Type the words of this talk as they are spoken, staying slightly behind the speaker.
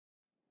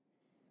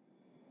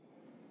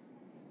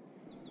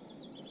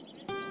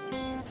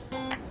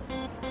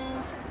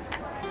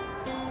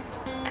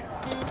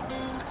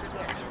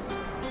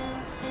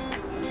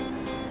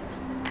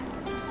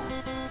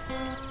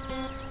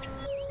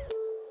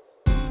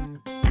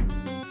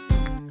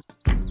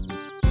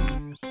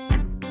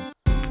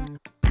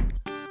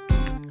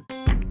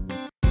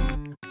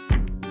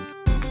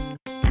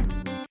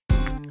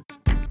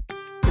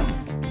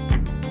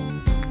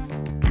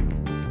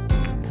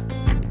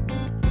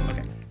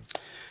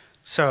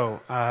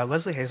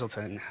Lesley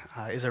Hazleton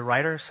is a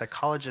writer,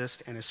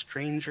 psychologist, and a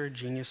Stranger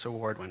Genius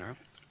Award winner.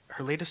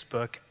 Her latest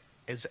book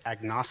is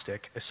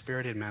Agnostic, A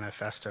Spirited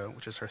Manifesto,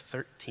 which is her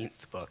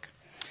 13th book.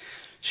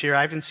 She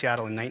arrived in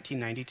Seattle in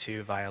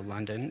 1992 via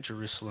London,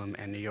 Jerusalem,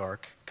 and New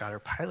York, got her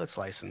pilot's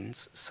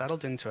license,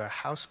 settled into a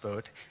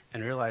houseboat,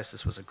 and realized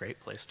this was a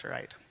great place to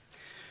write.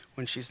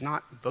 When she's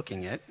not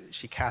booking it,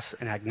 she casts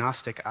an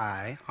agnostic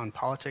eye on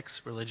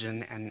politics,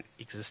 religion, and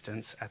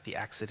existence at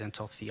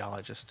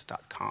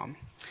theaccidentaltheologist.com.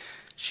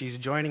 She's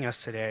joining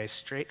us today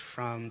straight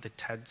from the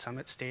TED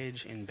Summit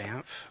stage in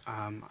Banff.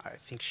 I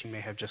think she may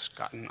have just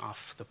gotten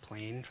off the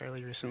plane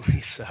fairly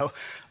recently, so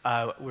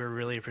we're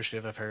really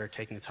appreciative of her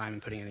taking the time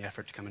and putting in the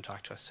effort to come and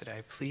talk to us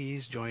today.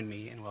 Please join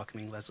me in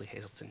welcoming Lesley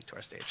Hazleton to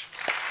our stage.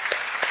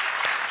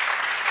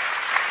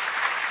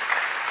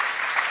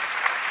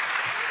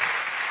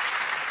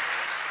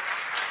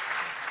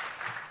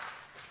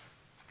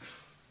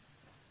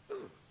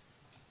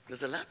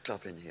 There's a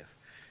laptop in here.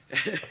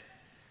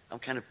 I'm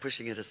kind of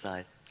pushing it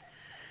aside.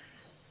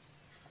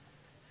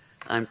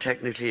 I'm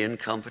technically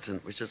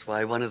incompetent, which is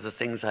why one of the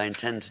things I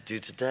intend to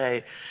do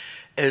today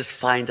is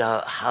find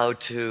out how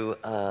to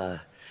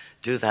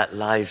do that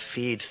live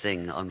feed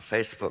thing on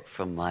Facebook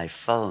from my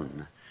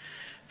phone.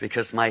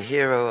 Because my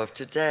hero of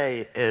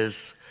today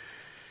is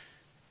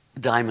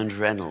Diamond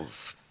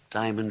Reynolds.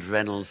 Diamond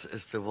Reynolds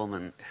is the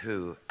woman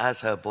who,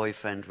 as her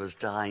boyfriend was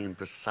dying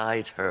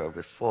beside her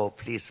with 4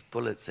 police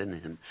bullets in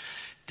him,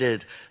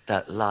 did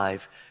that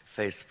live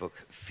Facebook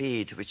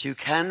feed, which you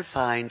can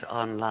find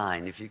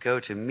online. If you go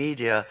to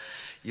media,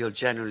 you'll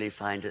generally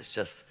find it's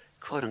just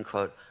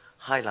quote-unquote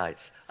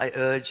highlights. I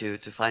urge you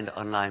to find it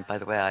online. By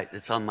the way,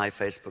 it's on my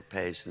Facebook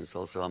page and it's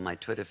also on my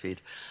Twitter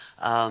feed,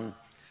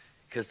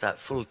 because that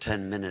full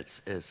 10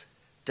 minutes is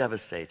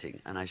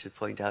devastating. And I should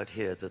point out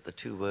here that the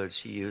 2 words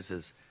she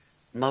uses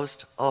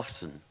most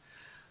often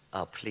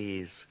are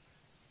please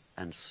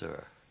and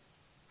sir.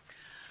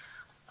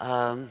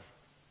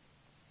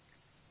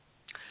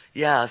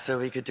 Yeah, so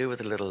we could do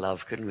with a little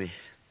love, couldn't we? In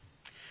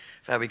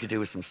fact, we could do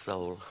with some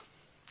soul.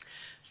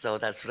 So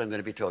that's what I'm going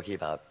to be talking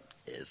about,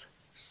 is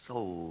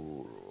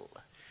soul.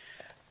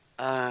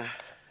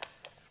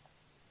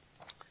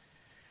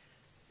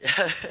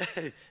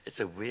 It's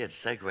a weird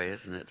segue,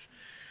 isn't it?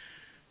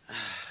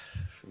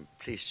 From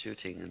police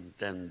shooting and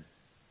then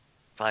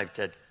 5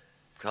 dead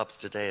cops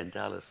today in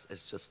Dallas.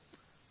 It's just,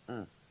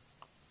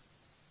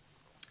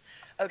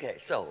 Okay,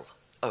 soul.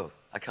 Oh,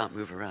 I can't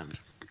move around.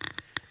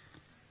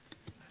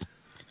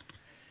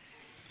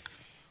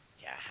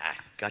 Yeah,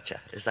 gotcha.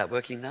 Is that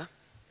working now?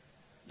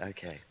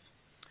 Okay.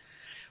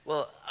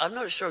 Well, I'm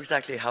not sure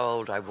exactly how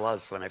old I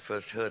was when I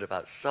first heard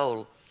about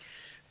soul,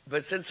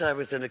 but since I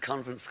was in a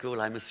convent school,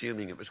 I'm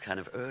assuming it was kind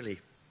of early.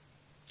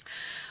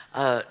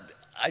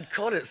 I'd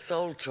call it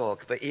soul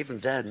talk, but even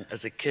then,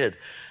 as a kid,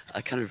 I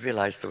kind of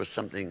realized there was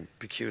something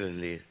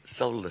peculiarly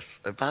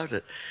soulless about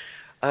it.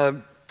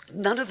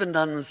 None of the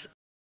nuns,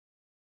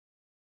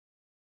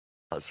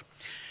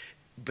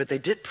 but they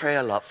did pray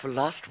a lot for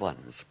lost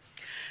ones.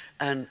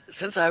 And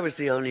since I was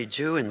the only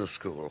Jew in the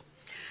school,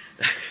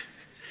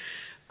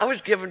 I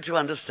was given to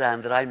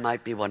understand that I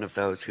might be one of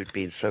those who'd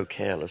been so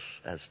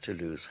careless as to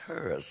lose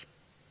hers.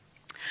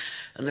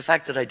 And the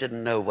fact that I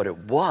didn't know what it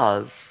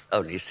was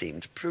only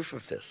seemed proof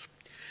of this.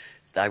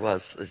 I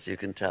was, as you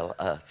can tell,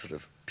 a sort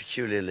of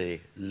peculiarly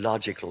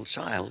logical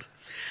child.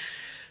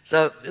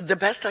 So the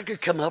best I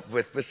could come up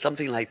with was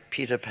something like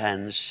Peter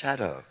Pan's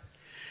shadow.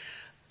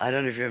 I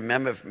don't know if you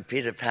remember from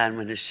Peter Pan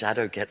when his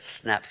shadow gets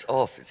snapped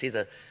off. It's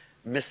either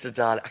Mr.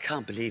 Darling. I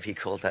can't believe he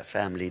called that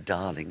family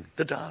Darling.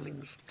 The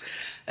Darlings.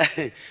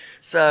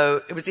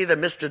 So it was either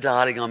Mr.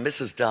 Darling or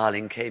Mrs.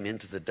 Darling came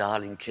into the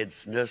Darling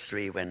kids'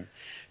 nursery when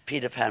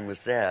Peter Pan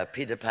was there.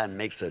 Peter Pan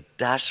makes a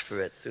dash for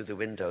it through the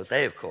window.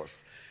 They, of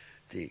course,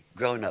 the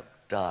grown-up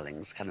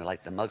darlings, kind of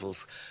like the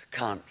muggles,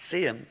 can't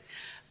see him.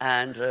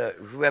 And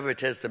whoever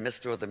it is, the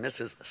Mr. or the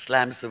Mrs.,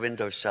 slams the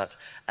window shut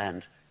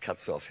and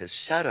cuts off his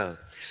shadow.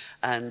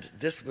 And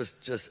this was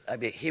just, I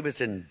mean, he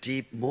was in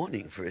deep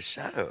mourning for his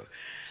shadow.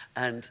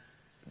 And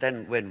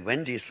then when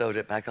Wendy sewed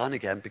it back on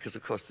again, because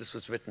of course this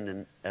was written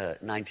in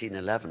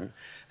 1911,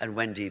 and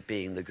Wendy,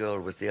 being the girl,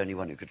 was the only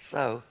one who could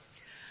sew,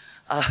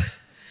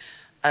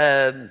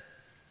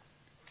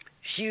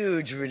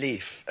 huge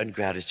relief and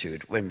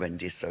gratitude when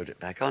Wendy sewed it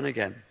back on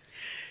again.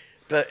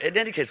 But in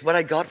any case, what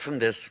I got from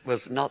this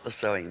was not the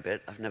sewing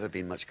bit. I've never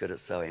been much good at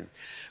sewing.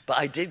 But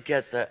I did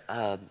get that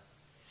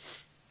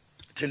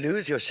to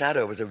lose your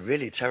shadow was a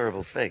really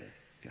terrible thing.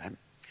 Right?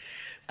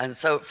 And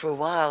so for a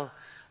while,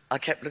 I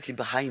kept looking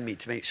behind me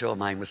to make sure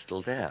mine was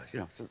still there. You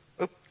know, so,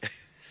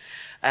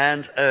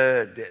 and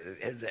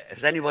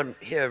has anyone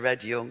here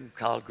read Jung,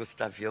 Carl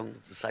Gustav Jung,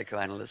 the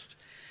psychoanalyst?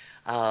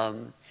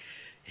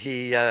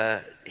 He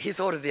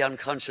thought of the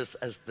unconscious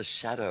as the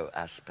shadow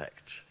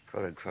aspect,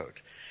 quote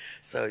unquote.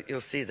 So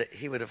you'll see that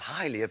he would have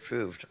highly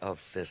approved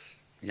of this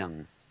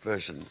young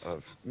version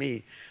of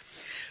me.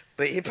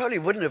 But he probably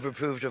wouldn't have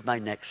approved of my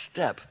next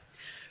step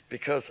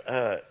because,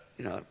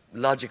 you know,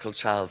 logical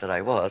child that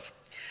I was,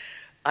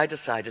 I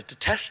decided to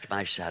test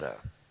my shadow.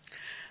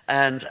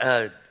 And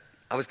I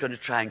was going to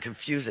try and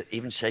confuse it,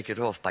 even shake it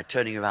off, by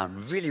turning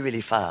around really,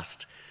 really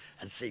fast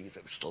and seeing if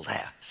it was still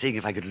there, seeing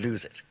if I could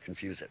lose it,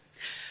 confuse it.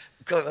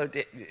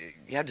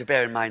 You have to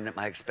bear in mind that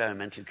my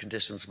experimental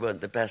conditions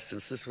weren't the best,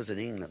 since this was in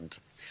England.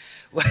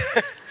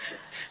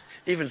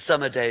 Even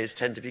summer days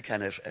tend to be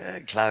kind of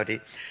cloudy.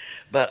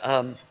 But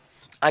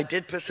I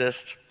did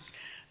persist,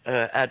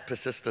 add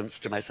persistence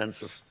to my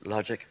sense of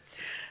logic.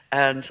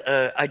 And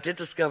I did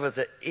discover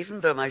that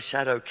even though my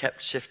shadow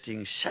kept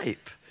shifting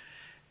shape,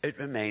 it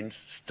remained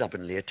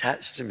stubbornly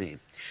attached to me.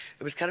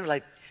 It was kind of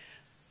like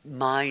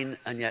mine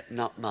and yet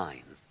not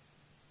mine,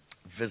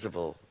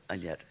 visible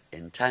and yet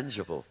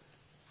intangible.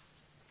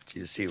 Do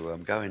you see where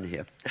I'm going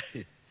here?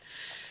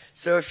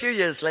 So a few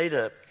years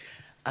later,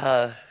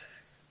 a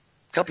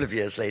couple of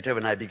years later,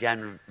 when I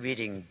began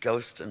reading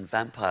ghost and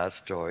vampire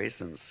stories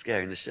and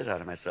scaring the shit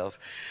out of myself,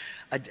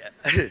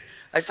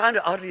 I found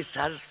it oddly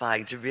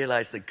satisfying to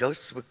realize that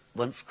ghosts were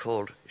once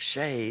called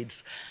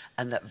shades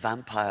and that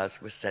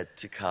vampires were said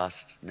to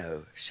cast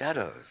no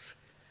shadows,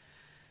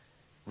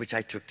 which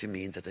I took to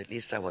mean that at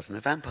least I wasn't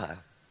a vampire.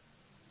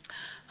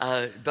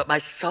 But my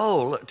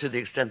soul, to the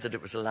extent that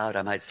it was allowed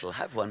I might still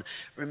have one,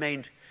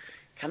 remained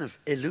kind of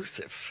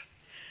elusive.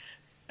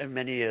 And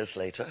many years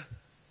later,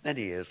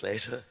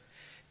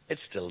 it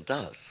still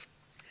does.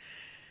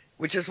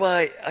 Which is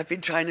why I've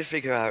been trying to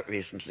figure out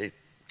recently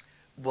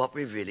what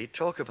we really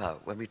talk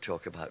about when we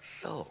talk about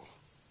soul.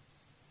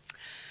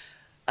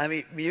 I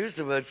mean, we use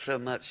the word so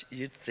much,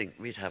 you'd think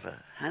we'd have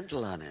a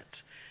handle on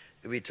it.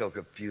 We talk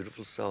of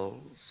beautiful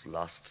souls,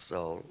 lost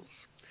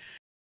souls,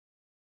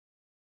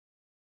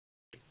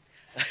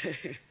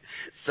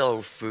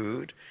 soul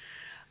food.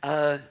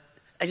 And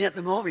yet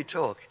the more we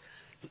talk,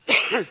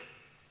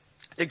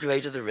 the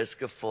greater the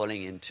risk of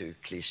falling into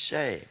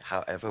cliché,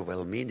 however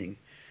well-meaning.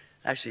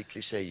 Actually,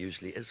 cliché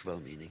usually is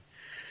well-meaning.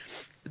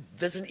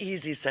 There's an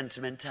easy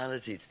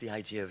sentimentality to the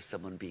idea of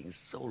someone being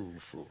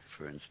soulful,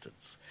 for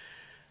instance.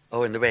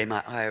 Oh, in the way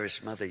my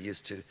Irish mother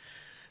used to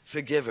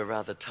forgive a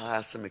rather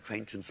tiresome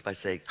acquaintance by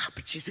saying,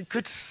 but she's a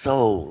good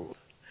soul.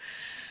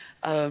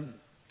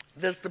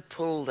 There's the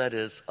pull, that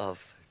is,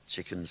 of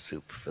chicken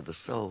soup for the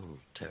soul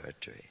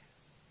territory.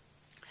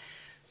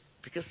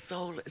 Because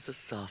soul is a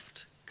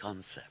soft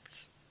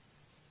concept.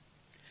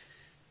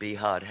 Be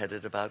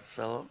hard-headed about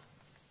soul?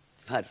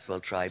 Might as well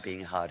try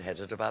being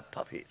hard-headed about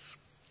puppies.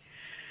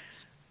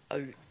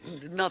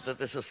 Not that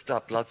this has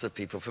stopped lots of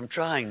people from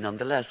trying,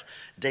 nonetheless.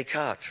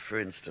 Descartes, for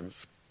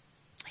instance,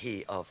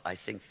 he of I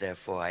think,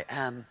 therefore I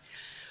am,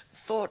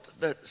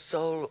 thought that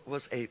soul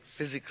was a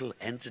physical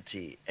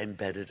entity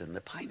embedded in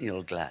the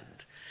pineal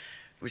gland,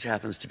 which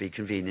happens to be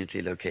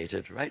conveniently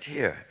located right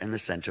here in the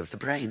center of the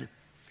brain.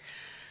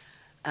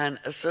 And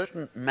a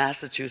certain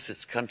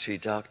Massachusetts country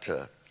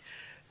doctor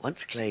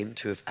once claimed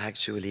to have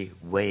actually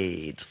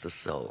weighed the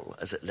soul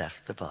as it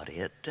left the body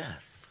at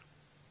death.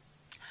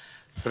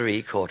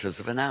 3/4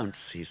 of an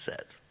ounce, he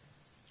said.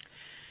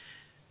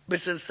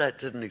 But since that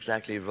didn't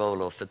exactly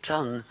roll off the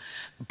tongue,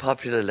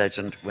 popular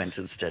legend went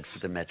instead for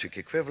the metric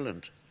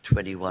equivalent,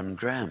 21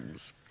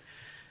 grams,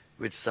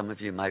 which some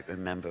of you might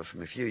remember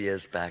from a few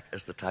years back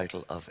as the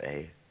title of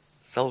a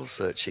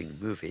soul-searching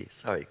movie,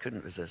 sorry,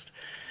 couldn't resist,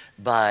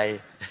 by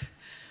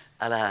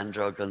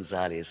Alejandro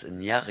González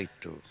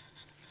Iñárritu.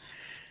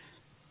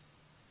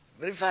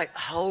 But in fact,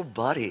 whole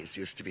bodies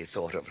used to be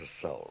thought of as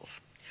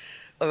souls.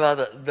 Or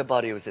rather, the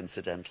body was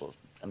incidental,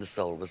 and the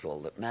soul was all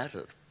that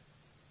mattered.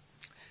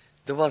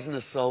 There wasn't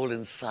a soul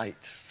in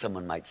sight,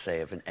 someone might say,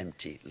 of an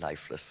empty,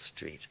 lifeless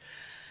street.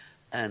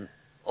 And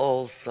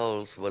all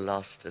souls were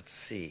lost at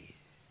sea.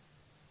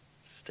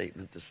 A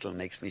statement that still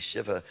makes me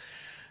shiver,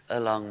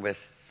 along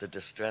with the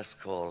distress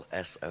call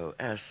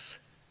SOS,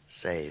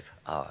 save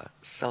our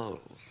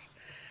souls.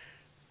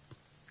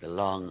 The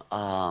long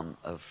arm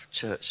of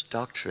church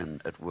doctrine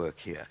at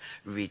work here,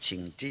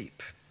 reaching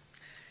deep,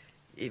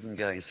 even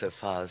going so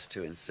far as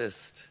to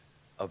insist,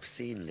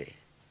 obscenely,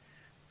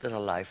 that a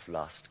life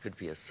lost could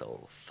be a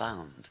soul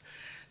found,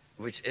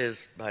 which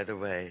is, by the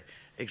way,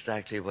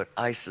 exactly what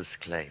ISIS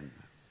claim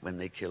when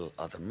they kill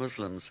other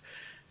Muslims,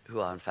 who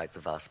are in fact the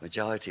vast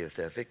majority of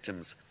their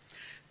victims.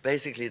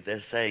 Basically,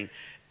 they're saying,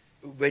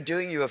 we're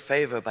doing you a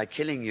favor by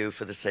killing you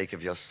for the sake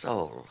of your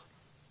soul,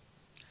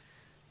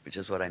 which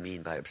is what I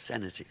mean by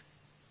obscenity.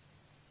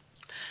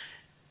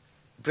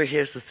 But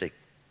here's the thing.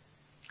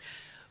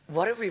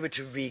 What if we were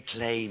to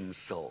reclaim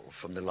soul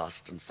from the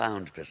lost and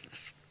found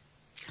business?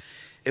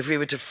 If we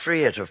were to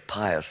free it of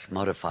pious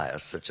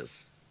modifiers such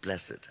as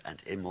blessed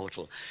and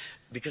immortal,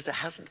 because it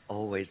hasn't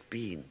always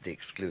been the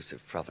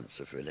exclusive province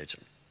of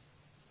religion.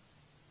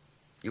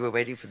 You were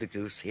waiting for the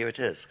goose, here it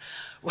is.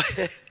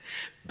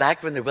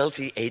 Back when the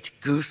wealthy ate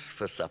goose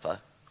for supper,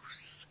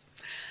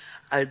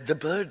 the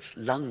bird's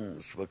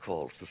lungs were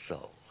called the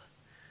soul,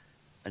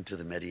 and to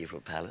the medieval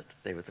palate,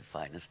 they were the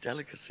finest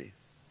delicacy.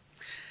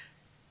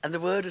 And the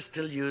word is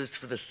still used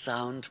for the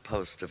sound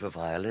post of a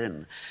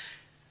violin,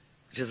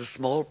 which is a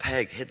small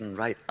peg hidden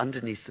right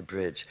underneath the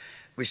bridge,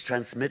 which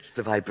transmits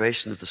the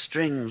vibration of the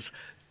strings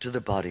to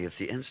the body of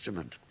the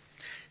instrument.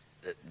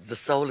 the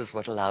soul is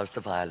what allows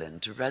the violin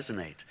to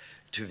resonate,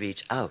 to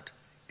reach out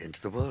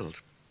into the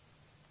world.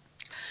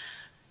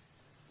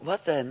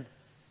 What then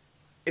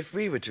if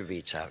we were to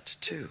reach out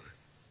too?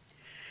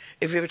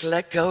 If we were to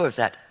let go of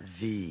that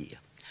 "the,"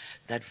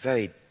 that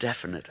very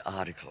definite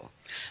article,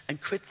 and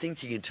quit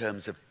thinking in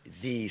terms of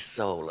the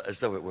soul as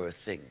though it were a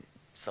thing,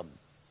 some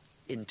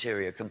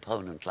interior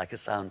component like a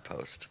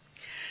soundpost.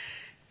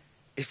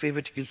 If we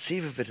were to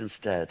conceive of it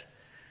instead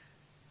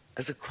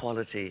as a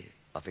quality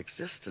of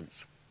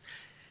existence.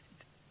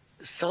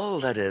 Soul,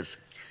 that is,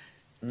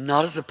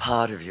 not as a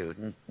part of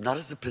you, not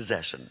as a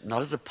possession,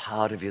 not as a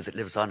part of you that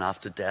lives on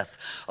after death,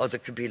 or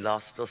that could be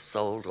lost or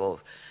sold or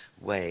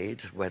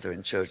weighed, whether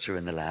in church or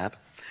in the lab.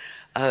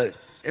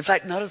 In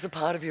fact, not as a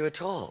part of you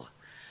at all,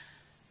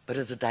 but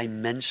as a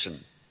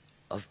dimension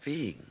of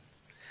being.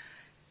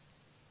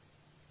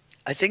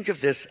 I think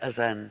of this as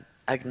an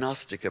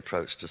agnostic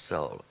approach to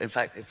soul. In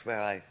fact, it's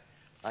where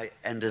I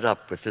ended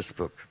up with this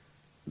book,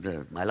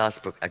 my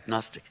last book,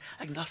 Agnostic.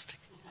 Agnostic.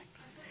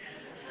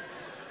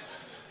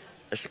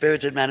 A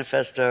Spirited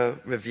Manifesto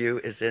review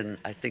is in,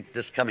 I think,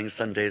 this coming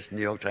Sunday's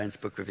New York Times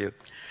Book Review,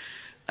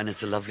 and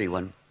it's a lovely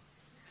one.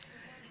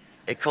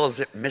 It calls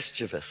it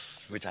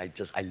mischievous, which I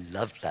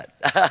love that.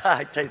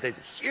 I take that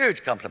a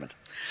huge compliment.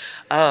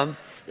 I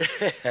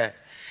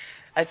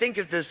think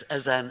of this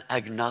as an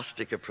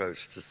agnostic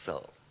approach to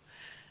soul,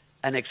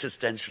 an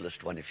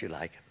existentialist one, if you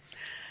like,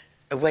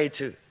 a way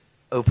to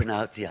open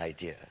out the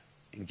idea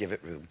and give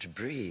it room to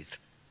breathe.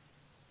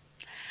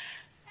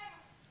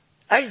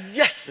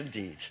 Yes,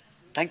 indeed.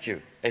 Thank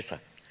you, Asa.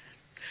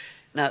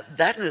 Now,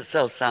 that in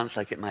itself sounds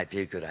like it might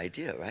be a good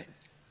idea, right?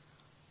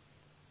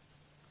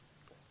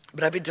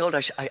 But I've been told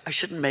I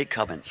shouldn't make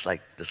comments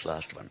like this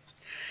last one.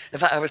 In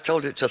fact, I was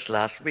told it just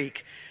last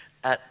week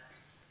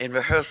in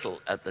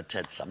rehearsal at the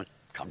TED Summit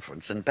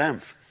conference in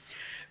Banff,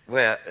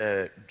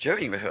 where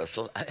during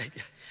rehearsal,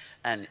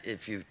 and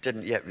if you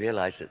didn't yet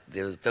realize it,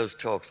 those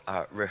talks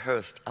are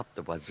rehearsed up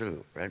the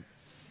wazoo, right?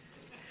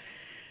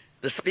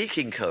 The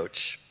speaking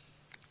coach,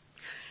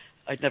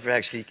 I'd never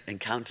actually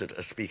encountered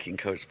a speaking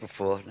coach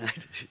before.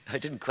 I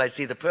didn't quite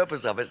see the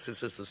purpose of it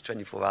since this was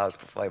 24 hours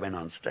before I went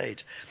on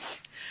stage.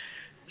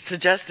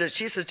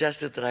 She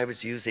suggested that I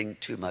was using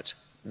too much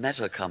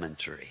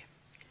meta-commentary.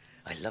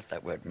 I love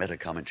that word,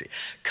 meta-commentary.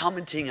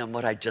 Commenting on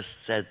what I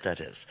just said, that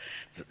is.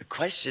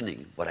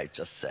 Questioning what I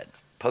just said.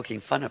 Poking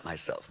fun at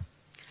myself.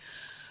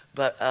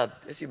 But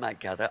as you might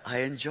gather, I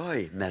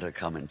enjoy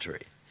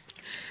meta-commentary.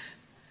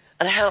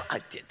 And hell,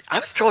 I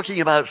was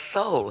talking about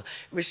soul,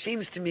 which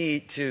seems to me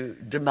to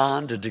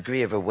demand a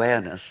degree of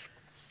awareness.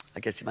 I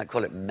guess you might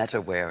call it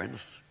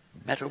meta-awareness.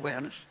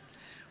 Meta-awareness?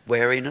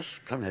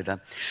 Wariness? Something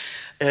like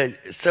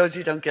that. So as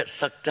you don't get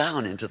sucked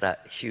down into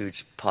that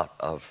huge pot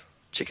of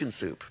chicken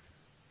soup.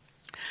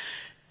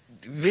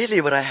 Really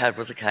what I had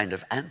was a kind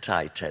of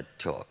anti-TED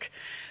talk,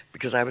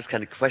 because I was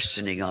kind of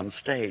questioning on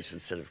stage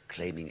instead of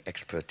claiming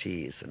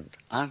expertise and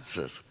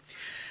answers.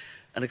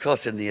 And of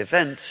course, in the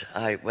event,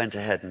 I went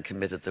ahead and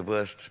committed the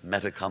worst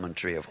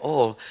meta-commentary of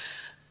all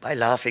by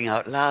laughing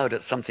out loud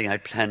at something I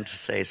planned to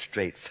say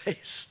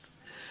straight-faced.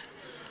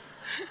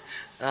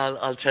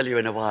 I'll tell you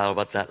in a while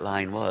what that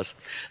line was.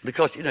 And of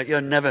course,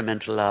 you're never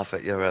meant to laugh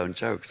at your own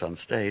jokes on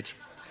stage.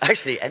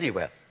 Actually,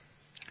 anywhere.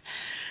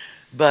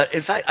 But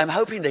in fact, I'm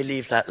hoping they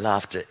leave that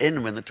laughter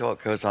in when the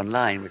talk goes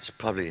online, which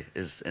probably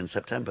is in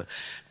September,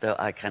 though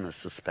I kind of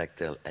suspect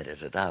they'll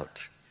edit it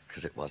out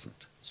because it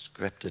wasn't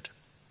scripted.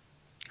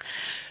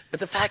 But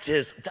the fact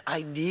is that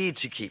I need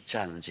to keep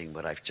challenging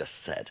what I've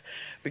just said,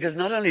 because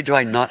not only do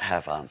I not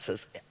have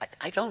answers,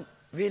 I don't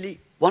really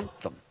want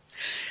them.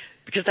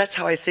 Because that's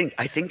how I think.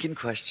 I think in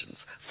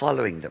questions,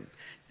 following them,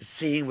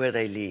 seeing where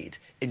they lead,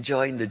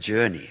 enjoying the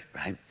journey,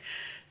 right?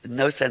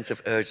 No sense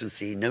of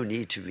urgency, no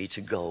need to reach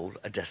a goal,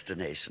 a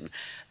destination.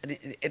 And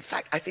in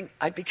fact, I think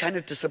I'd be kind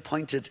of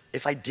disappointed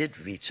if I did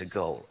reach a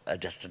goal, a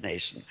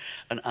destination,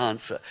 an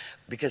answer,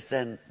 because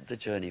then the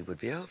journey would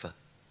be over.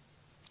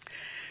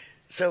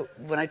 So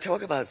when I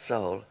talk about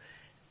soul,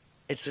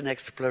 it's an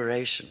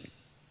exploration,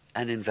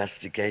 an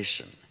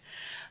investigation.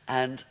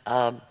 And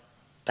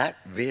that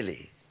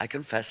really, I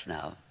confess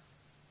now,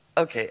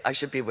 okay, I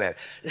should be aware.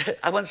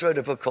 I once wrote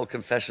a book called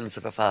Confessions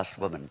of a Fast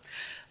Woman.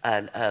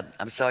 And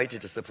I'm sorry to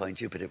disappoint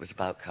you, but it was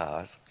about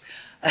cars.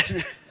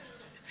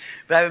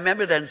 But I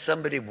remember then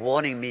somebody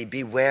warning me,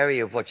 be wary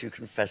of what you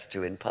confess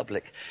to in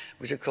public,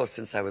 which of course,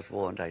 since I was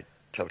warned, I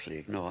totally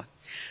ignore.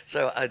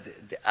 So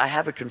I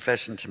have a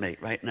confession to make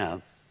right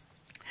now,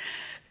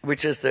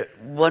 which is that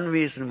one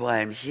reason why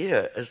I'm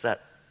here is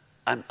that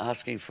I'm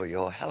asking for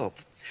your help,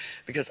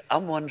 because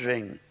I'm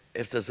wondering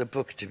if there's a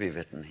book to be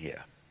written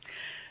here.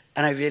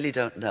 And I really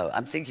don't know.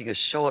 I'm thinking a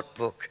short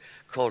book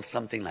called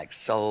something like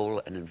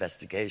Soul, an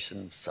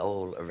Investigation,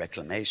 Soul, a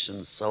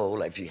Reclamation,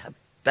 Soul. If you have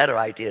better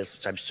ideas,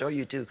 which I'm sure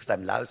you do because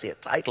I'm lousy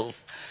at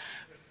titles,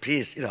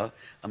 please,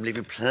 I'm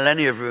leaving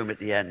plenty of room at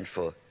the end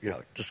for,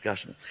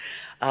 discussion.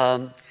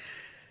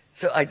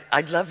 So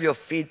I'd love your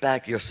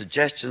feedback, your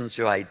suggestions,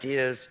 your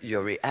ideas,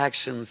 your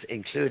reactions,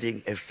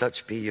 including, if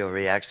such be your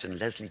reaction,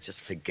 Lesley,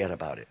 just forget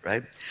about it,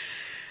 right?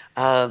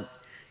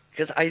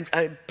 Because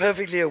I'm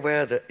perfectly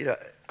aware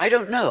that, I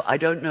don't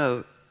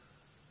know.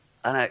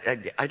 And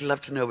I'd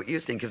love to know what you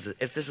think,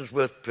 if this is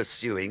worth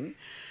pursuing,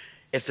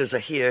 if there's a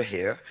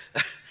here,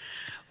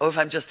 or if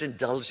I'm just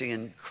indulging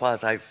in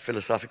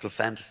quasi-philosophical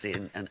fantasy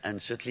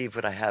and should leave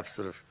what I have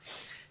sort of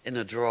in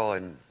a drawer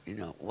in,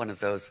 one of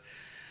those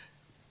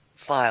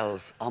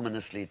files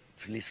ominously,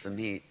 at least for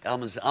me,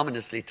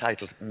 ominously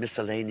titled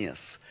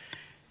miscellaneous,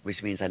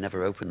 which means I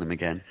never open them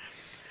again.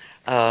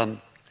 And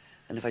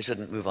if I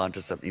shouldn't move on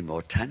to something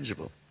more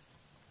tangible.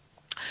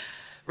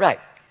 Right.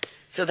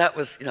 So that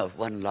was,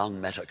 one long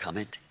meta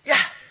comment.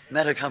 Yeah,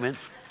 meta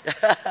comments.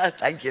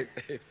 Thank you.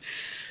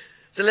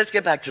 So let's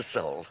get back to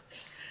soul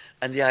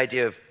and the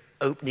idea of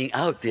opening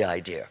out the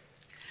idea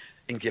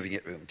and giving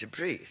it room to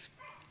breathe.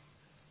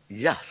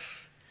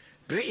 Yes,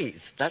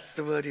 breathe. That's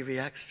the word he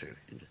reacts to.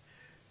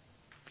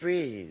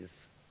 Breathe.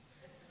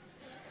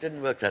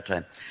 Didn't work that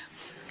time.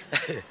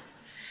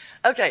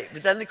 Okay,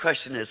 but then the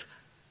question is,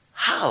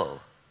 how?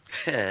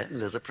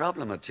 There's a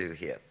problem or two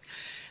here.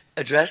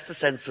 Address the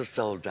sense of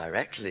soul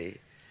directly,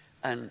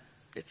 and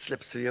it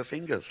slips through your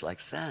fingers like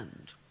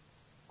sand.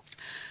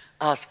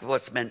 Ask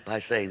what's meant by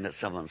saying that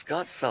someone's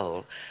got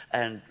soul,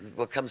 and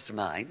what comes to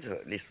mind, or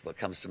at least what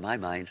comes to my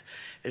mind,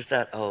 is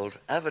that old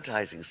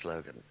advertising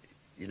slogan.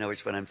 You know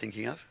which one I'm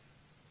thinking of?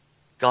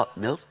 Got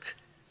milk?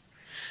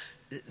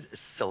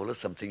 Soul is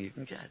something you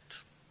can get,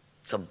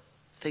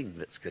 something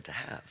that's good to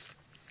have.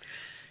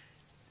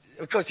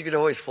 Of course, you could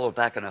always fall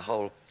back on a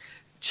whole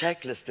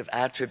checklist of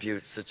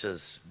attributes such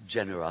as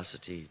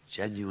generosity,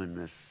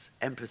 genuineness,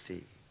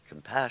 empathy,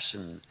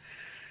 compassion,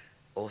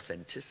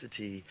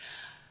 authenticity.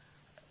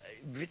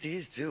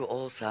 These do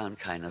all sound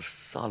kind of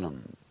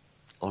solemn,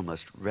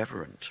 almost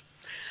reverent.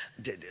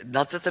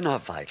 Not that they're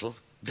not vital,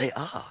 they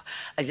are.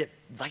 And yet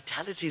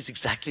vitality is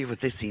exactly what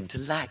they seem to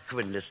lack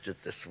when listed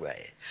this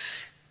way.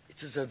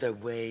 It's as though they're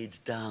weighed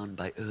down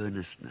by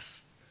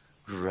earnestness,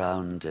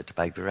 grounded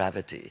by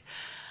gravity,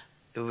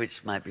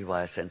 which might be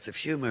why a sense of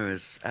humor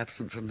is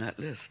absent from that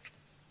list.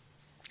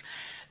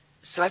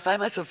 So I find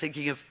myself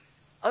thinking of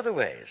other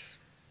ways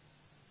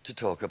to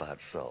talk about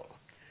soul.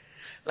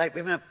 Like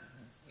when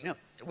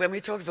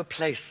we talk of a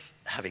place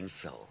having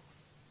soul,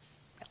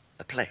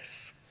 a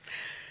place.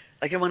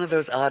 Like in one of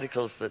those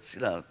articles that's,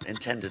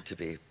 intended to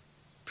be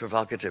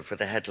provocative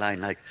with a headline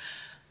like,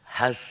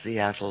 "Has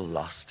Seattle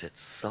lost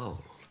its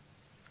soul?"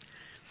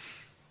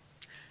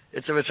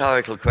 It's a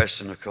rhetorical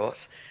question, of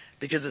course,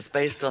 because it's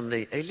based on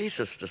the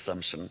elitist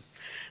assumption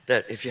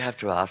that if you have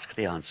to ask,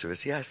 the answer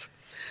is yes.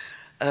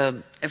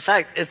 In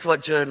fact, it's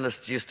what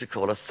journalists used to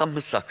call a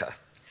thumbsucker,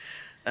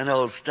 an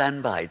old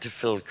standby to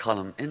fill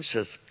column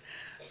inches,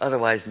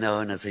 otherwise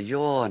known as a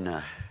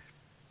yawner,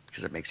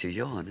 because it makes you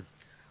yawn.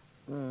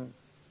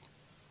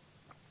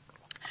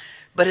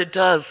 But it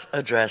does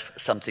address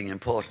something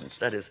important.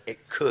 That is,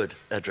 it could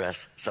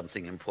address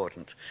something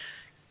important.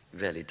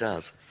 It really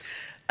does.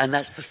 And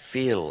that's the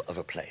feel of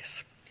a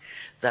place.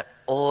 That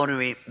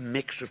ordinary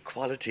mix of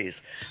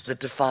qualities that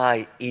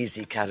defy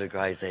easy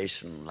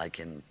categorization, like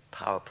in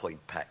PowerPoint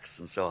packs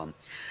and so on.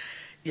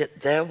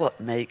 Yet they're what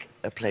make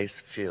a place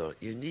feel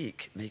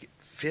unique, make it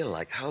feel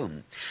like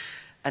home.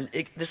 And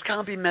this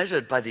can't be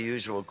measured by the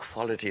usual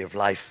quality of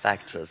life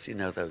factors,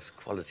 those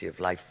quality of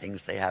life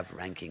things they have,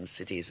 ranking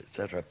cities,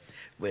 etc.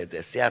 Where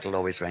Seattle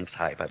always ranks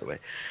high, by the way,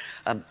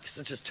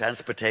 such as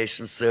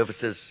transportation,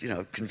 services,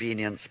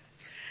 convenience.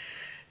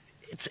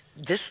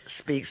 This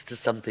speaks to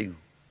something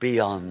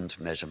beyond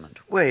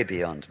measurement, way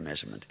beyond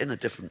measurement, in a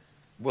different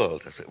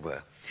world, as it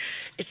were.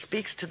 It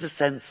speaks to the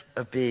sense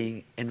of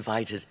being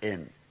invited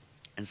in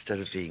instead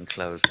of being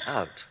closed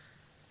out,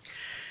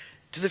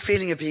 to the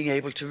feeling of being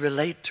able to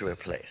relate to a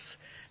place,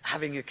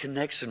 having a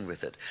connection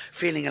with it,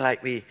 feeling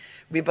like we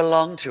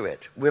belong to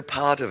it, we're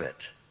part of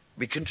it,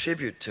 we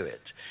contribute to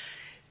it,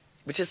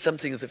 which is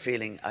something of the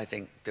feeling, I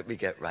think, that we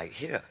get right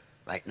here,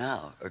 right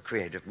now, at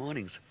Creative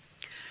Mornings.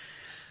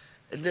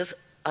 And there's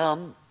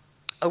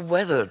a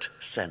weathered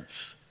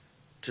sense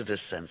to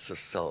this sense of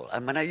soul.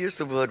 And when I use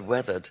the word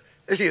weathered,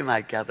 you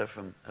might gather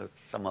from a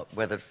somewhat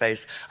weathered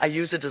face, I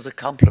use it as a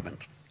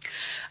compliment.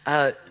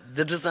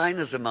 The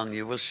designers among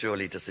you will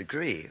surely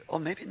disagree, or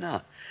maybe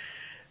not.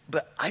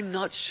 But I'm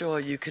not sure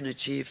you can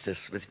achieve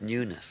this with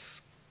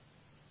newness,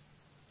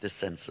 this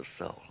sense of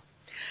soul.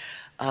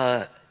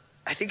 I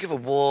think of a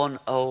worn,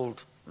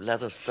 old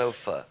leather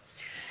sofa,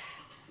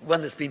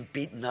 one that's been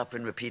beaten up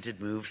in repeated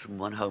moves from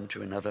one home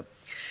to another,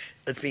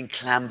 that's been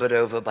clambered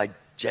over by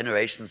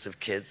generations of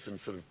kids and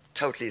sort of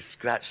totally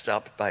scratched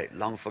up by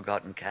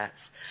long-forgotten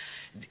cats.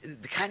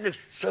 The kind of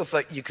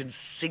sofa you can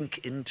sink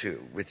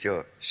into with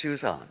your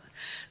shoes on,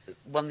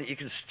 one that you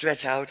can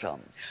stretch out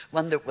on,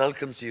 one that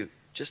welcomes you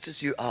just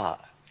as you are.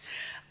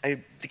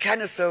 The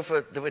kind of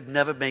sofa that would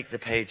never make the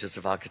pages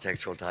of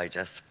Architectural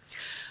Digest,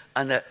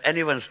 and that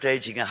anyone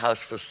staging a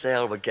house for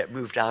sale would get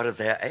moved out of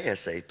there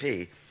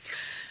ASAP.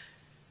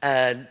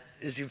 And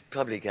as you've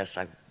probably guessed,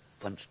 I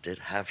once did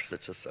have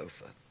such a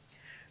sofa.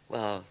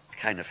 Well,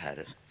 kind of had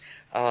it.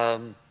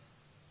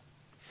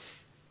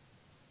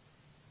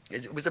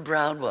 It was a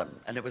brown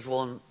one, and it was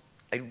worn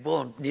I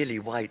wore nearly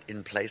white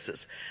in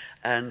places,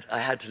 and I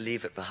had to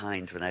leave it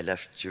behind when I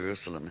left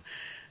Jerusalem,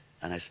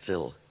 and I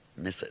still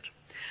miss it.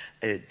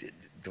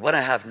 The one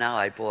I have now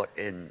I bought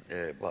in,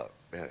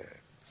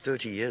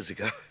 30 years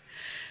ago.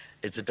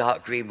 It's a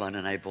dark green one,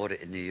 and I bought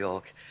it in New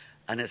York,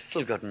 and it's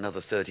still got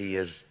another 30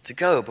 years to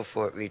go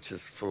before it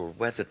reaches full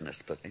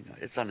weatheredness, but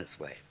it's on its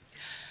way.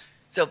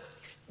 So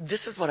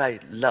this is what I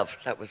love.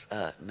 That was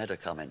a meta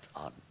comment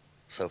on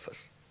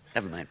sofas.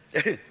 Never mind.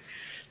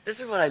 This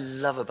is what I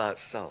love about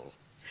soul.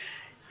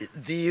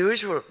 The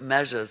usual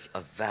measures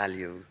of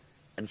value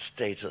and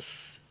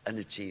status and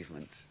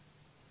achievement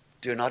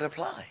do not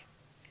apply.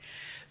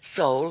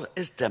 Soul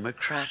is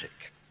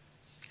democratic.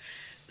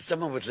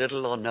 Someone with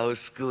little or no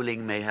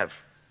schooling may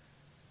have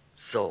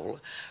soul,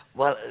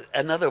 while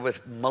another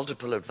with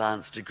multiple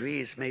advanced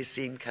degrees may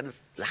seem kind of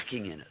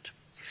lacking in it.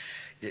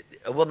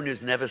 A woman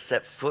who's never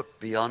set foot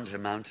beyond her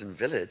mountain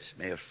village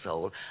may have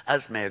soul,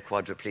 as may a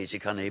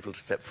quadriplegic unable to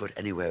set foot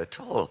anywhere at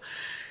all,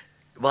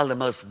 while the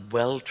most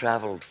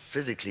well-traveled,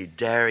 physically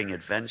daring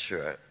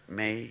adventurer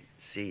may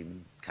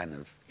seem kind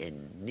of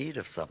in need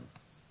of some.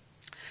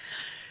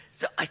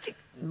 So I think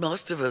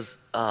most of us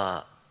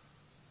are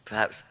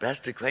perhaps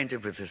best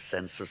acquainted with this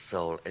sense of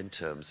soul in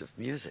terms of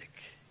music.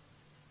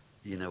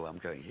 You know where I'm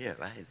going here,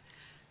 right?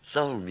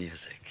 Soul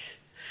music.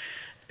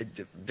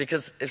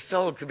 Because if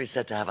soul could be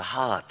said to have a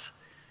heart,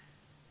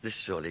 this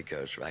surely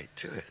goes right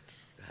to it.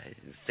 Right?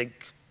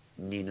 Think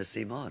Nina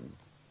Simone,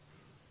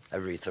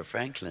 Aretha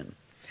Franklin.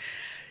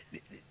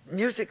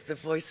 Music that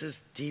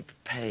voices deep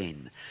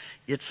pain,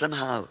 yet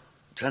somehow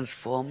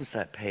transforms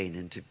that pain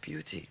into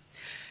beauty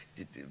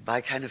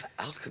by kind of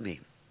alchemy.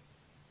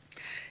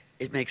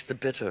 It makes the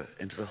bitter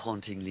into the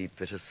hauntingly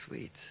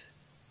bittersweet,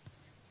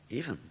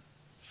 even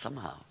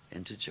somehow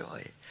into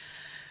joy.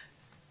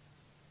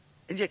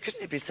 And yet,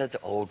 couldn't it be said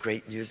that all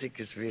great music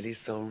is really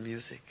soul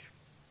music?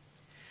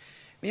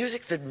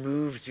 Music that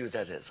moves you,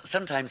 that is,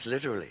 sometimes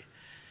literally,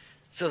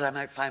 so that I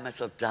might find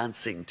myself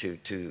dancing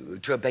to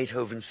a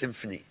Beethoven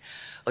symphony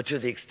or to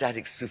the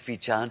ecstatic Sufi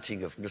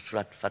chanting of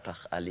Nusrat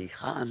Fateh Ali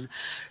Khan.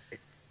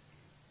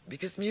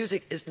 Because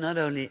music is not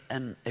only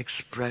an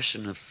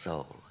expression of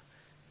soul,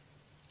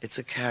 it's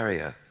a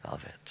carrier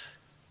of it,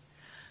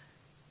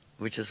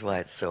 which is why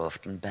it's so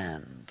often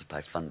banned by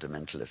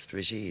fundamentalist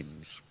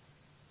regimes.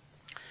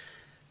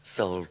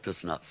 Soul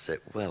does not sit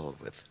well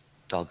with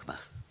dogma.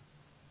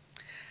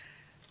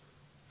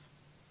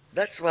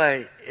 That's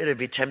why it would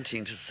be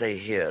tempting to say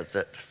here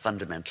that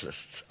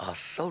fundamentalists are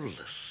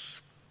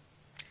soulless.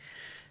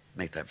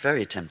 Make that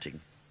very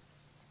tempting.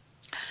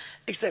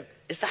 Except,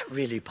 is that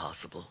really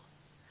possible?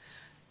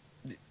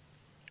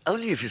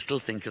 Only if you still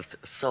think of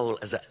the soul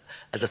as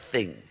a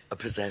thing, a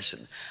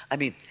possession. I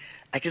mean,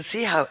 I can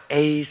see how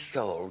a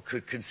soul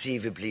could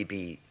conceivably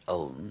be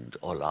owned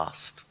or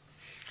lost,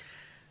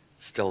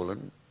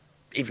 stolen,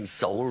 even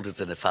sold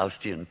as in a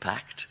Faustian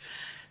pact.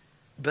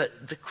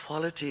 But the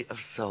quality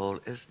of soul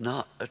is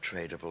not a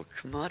tradable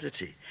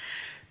commodity.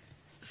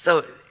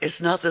 So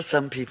it's not that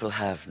some people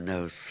have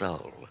no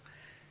soul,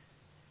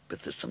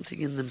 but that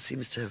something in them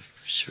seems to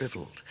have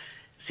shriveled,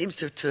 seems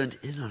to have turned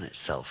in on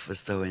itself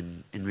as though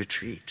in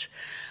retreat.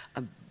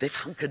 They've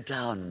hunkered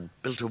down,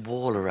 built a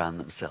wall around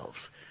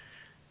themselves,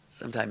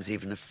 sometimes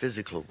even a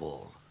physical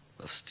wall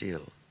of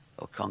steel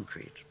or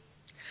concrete,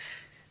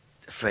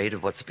 afraid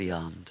of what's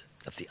beyond,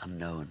 of the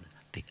unknown,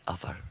 the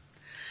other.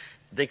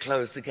 They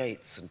close the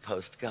gates and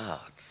post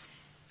guards.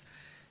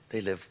 They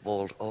live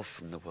walled off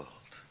from the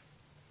world,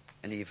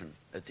 and even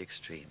at the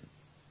extreme,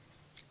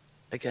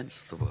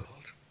 against the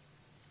world.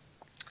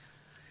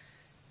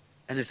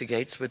 And if the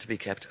gates were to be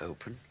kept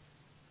open,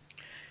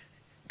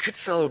 could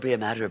soul be a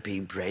matter of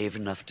being brave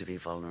enough to be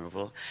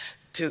vulnerable,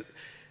 to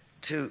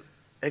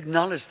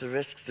acknowledge the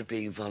risks of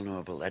being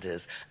vulnerable, that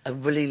is,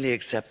 and willingly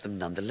accept them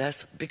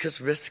nonetheless, because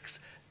risks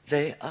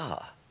they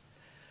are.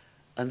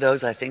 And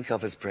those I think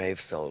of as brave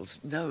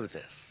souls know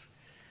this.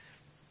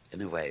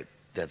 In a way,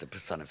 they're the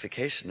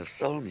personification of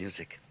soul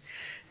music.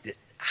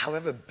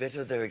 However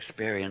bitter their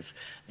experience,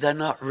 they're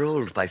not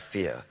ruled by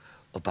fear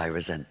or by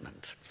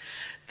resentment.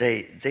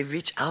 They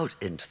reach out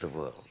into the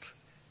world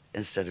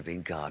instead of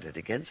being guarded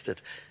against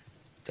it.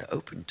 They're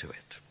open to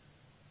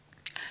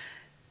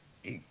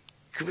it.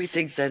 Could we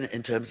think then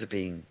in terms of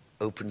being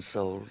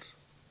open-souled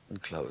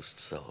and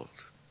closed-souled?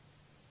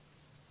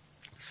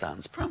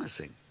 Sounds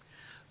promising.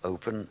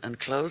 Open and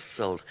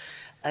closed-souled.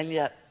 And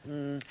yet,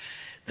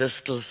 there's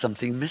still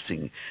something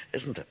missing,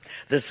 isn't there?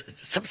 There's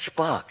some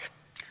spark,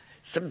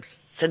 some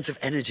sense of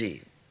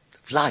energy,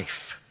 of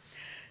life,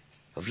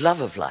 of love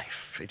of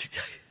life.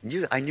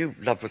 I knew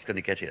love was going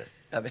to get here.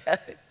 I mean,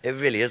 it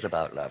really is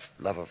about love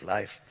of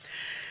life.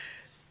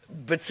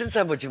 But since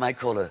I'm what you might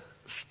call a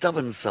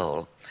stubborn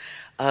soul,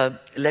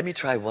 let me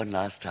try one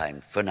last time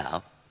for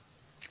now.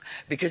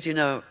 Because, you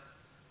know,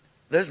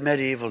 those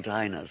medieval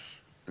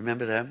diners,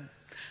 remember them?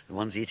 The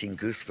ones eating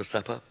goose for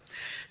supper?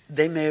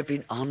 They may have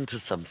been onto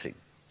something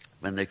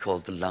when they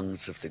called the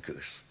lungs of the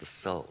goose the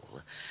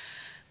soul.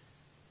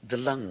 The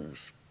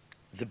lungs,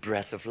 the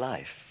breath of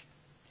life.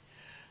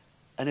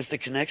 And if the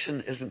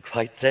connection isn't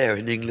quite there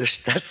in English,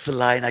 that's the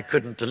line I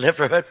couldn't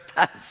deliver at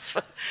Banff.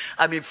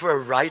 I mean, for a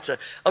writer,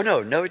 oh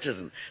no, it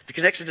isn't. The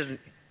connection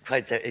isn't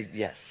quite there.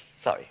 Yes,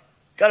 sorry.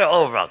 Got it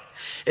all wrong.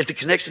 If the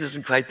connection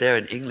isn't quite there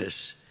in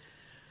English,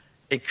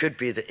 it could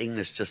be that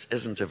English just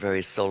isn't a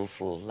very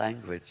soulful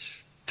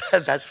language.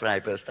 That's when I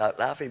burst out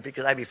laughing,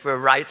 because I mean, for a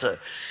writer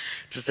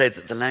to say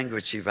that the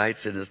language he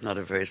writes in is not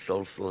a very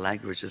soulful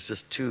language is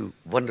just too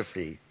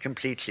wonderfully,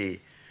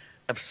 completely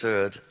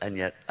absurd, and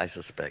yet, I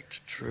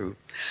suspect, true.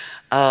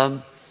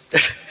 In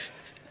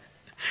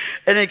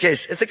any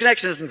case, if the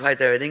connection isn't quite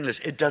there in English,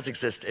 it does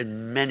exist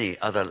in many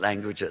other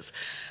languages,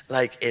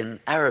 like in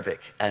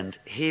Arabic and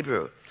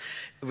Hebrew,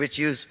 which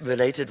use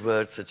related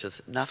words such as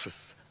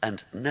nafs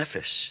and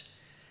nephesh,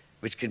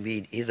 which can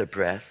mean either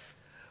breath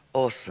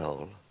or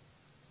soul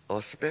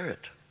or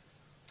spirit,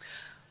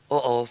 or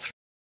all three.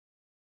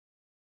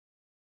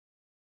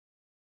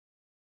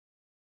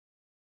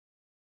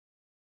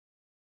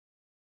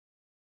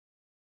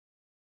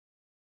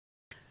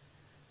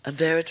 And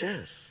there it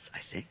is, I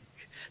think.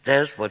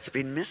 There's what's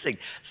been missing.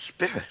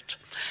 Spirit,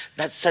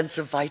 that sense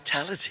of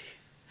vitality.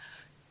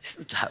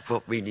 Isn't that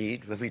what we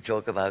need when we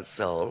talk about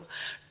soul?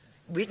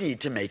 We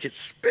need to make it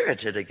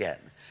spirited again.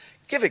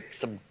 Give it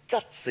some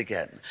guts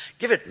again.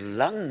 Give it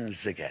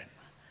lungs again.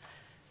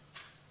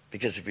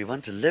 Because if we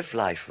want to live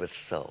life with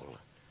soul,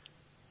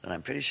 and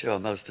I'm pretty sure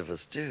most of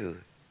us do,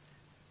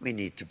 we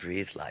need to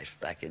breathe life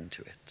back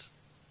into it.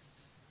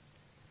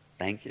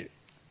 Thank you.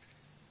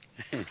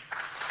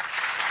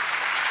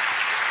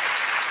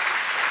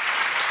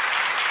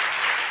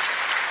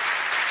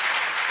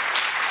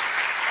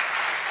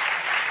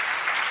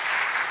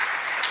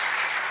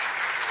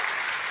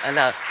 And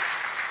now,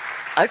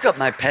 I've got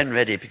my pen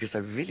ready because I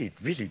really,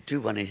 really do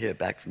want to hear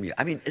back from you.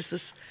 I mean,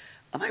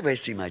 am I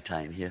wasting my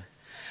time here?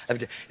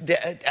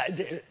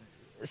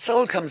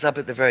 Soul comes up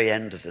at the very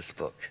end of this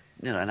book,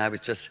 and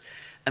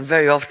and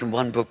very often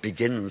one book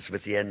begins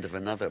with the end of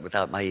another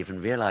without my even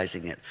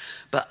realizing it.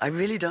 But I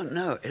really don't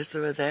know, is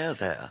there a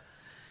there?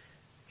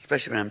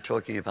 Especially when I'm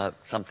talking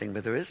about something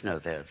where there is no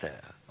there,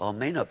 or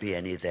may not be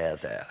any there.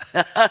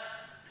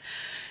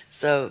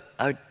 So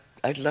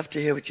I'd love to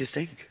hear what you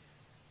think.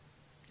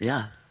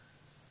 Yeah.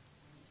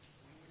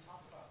 When you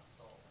talk about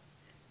soul,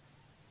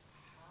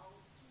 how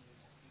do you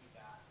see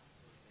that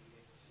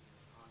related to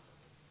the concept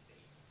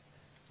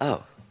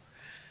of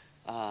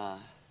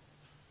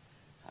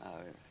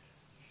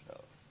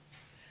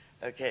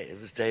faith? Okay,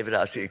 it was David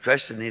asking a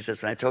question. He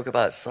says, when I talk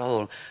about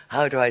soul,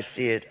 how do I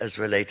see it as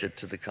related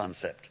to the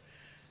concept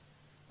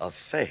of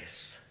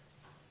faith?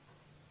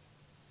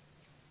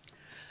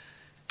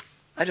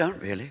 I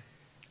don't really.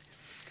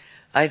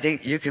 I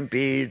think you can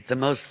be the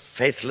most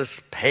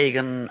faithless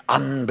pagan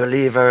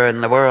unbeliever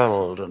in the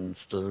world and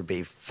still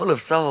be full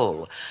of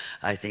soul.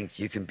 I think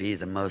you can be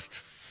the most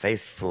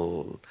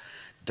faithful,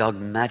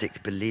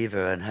 dogmatic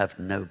believer and have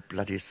no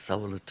bloody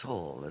soul at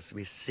all, as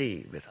we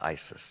see with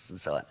ISIS and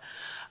so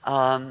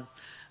on.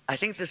 I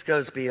think this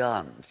goes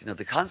beyond.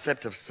 The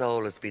concept of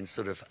soul has been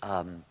sort of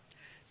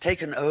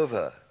taken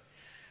over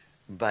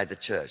by the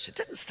church. It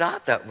didn't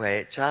start that way.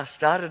 It just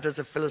started as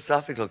a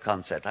philosophical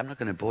concept. I'm not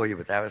going to bore you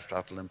with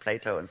Aristotle and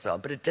Plato and so on,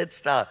 but it did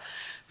start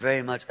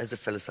very much as a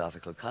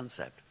philosophical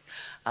concept.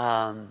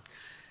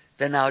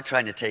 They're now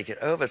trying to take it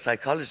over.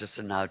 Psychologists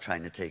are now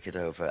trying to take it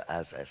over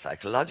as a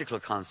psychological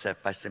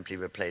concept by simply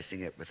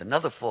replacing it with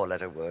another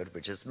four-letter word,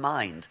 which is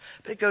mind.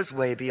 But it goes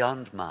way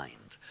beyond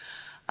mind.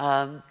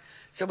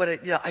 So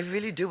I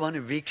really do want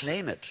to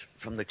reclaim it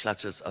from the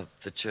clutches of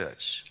the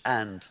church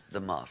and the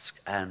mosque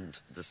and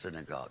the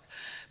synagogue,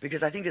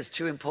 because I think it's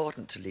too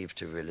important to leave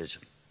to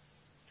religion,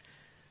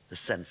 the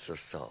sense of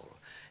soul.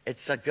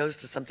 It goes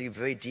to something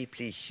very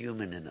deeply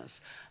human in us,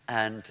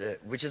 and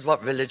which is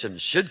what religion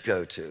should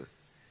go to,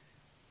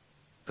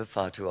 but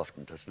far too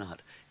often does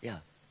not. Yeah.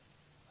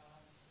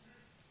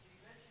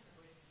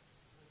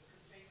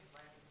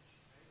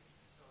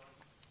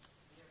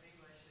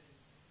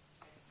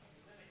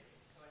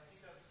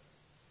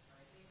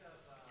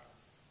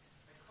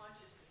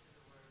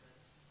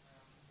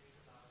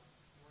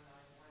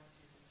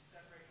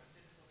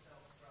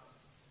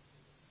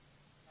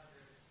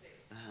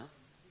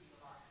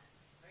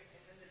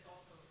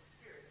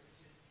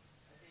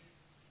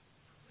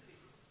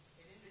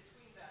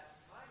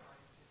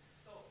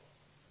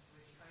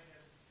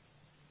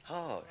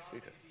 Oh,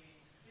 super.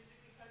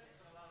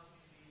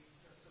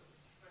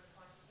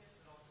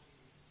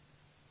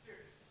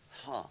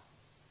 Huh.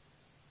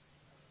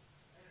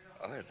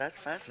 Oh, that's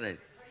fascinating.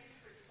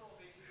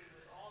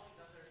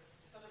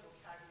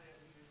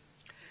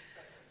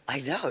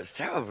 I know, it's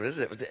terrible,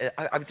 isn't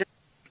it?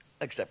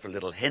 Except for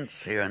little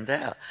hints here and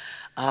there.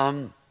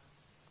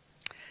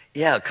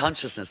 Yeah,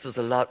 consciousness. There's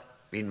a lot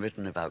been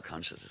written about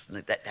consciousness.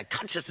 And that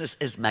consciousness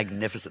is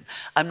magnificent.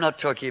 I'm not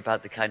talking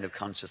about the kind of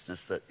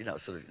consciousness that,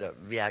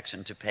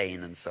 reaction to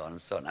pain and so on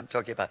and so on. I'm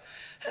talking about,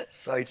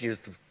 sorry to use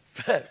the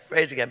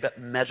phrase again, but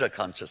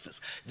meta-consciousness,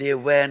 the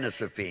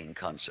awareness of being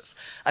conscious.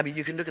 I mean,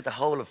 you can look at the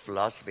whole of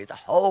philosophy, the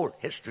whole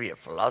history of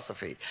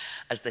philosophy,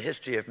 as the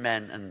history of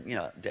men, and, you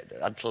know,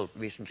 until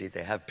recently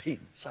they have been,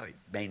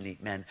 mainly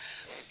men,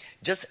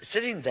 just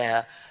sitting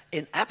there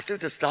in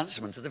absolute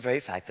astonishment at the very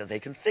fact that they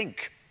can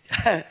think,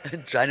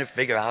 and trying to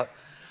figure out,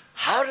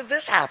 how did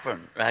this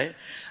happen, right?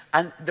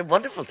 And the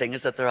wonderful thing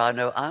is that there are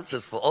no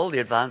answers for all the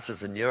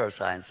advances in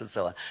neuroscience and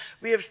so on.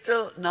 We have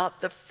still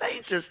not the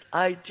faintest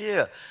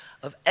idea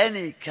of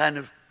any kind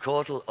of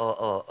causal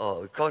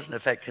or cause and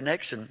effect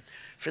connection,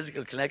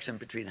 physical connection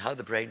between how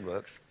the brain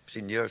works,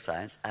 between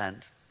neuroscience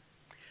and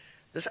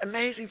this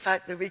amazing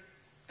fact that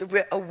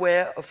we're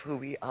aware of who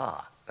we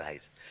are,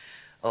 right?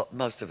 Or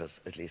most of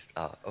us, at least,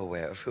 are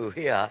aware of who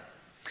we are.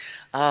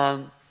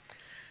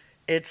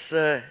 It's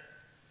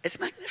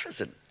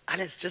magnificent, and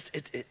it's just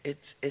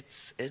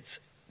it's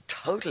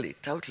totally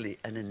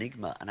an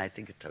enigma, and I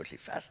think a totally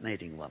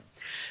fascinating one.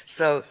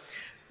 So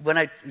when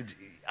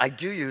I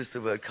do use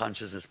the word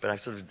consciousness, but I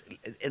sort of,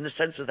 in the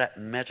sense of that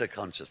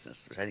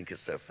meta-consciousness, which I think is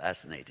so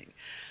fascinating,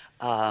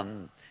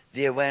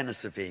 the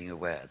awareness of being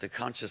aware, the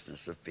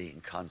consciousness of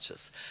being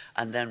conscious,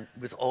 and then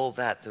with all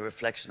that, the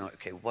reflection on,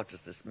 okay, what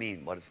does this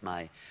mean? What is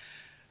my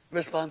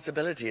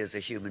responsibility as a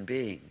human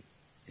being,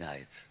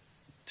 right,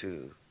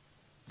 to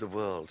the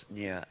world,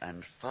 near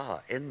and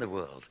far, in the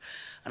world?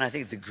 And I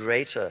think the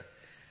greater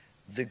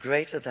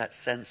that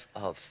sense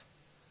of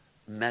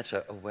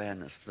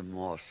meta-awareness, the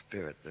more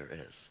spirit there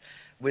is.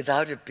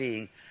 Without it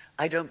being,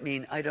 I don't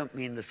mean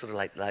the sort of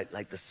like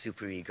the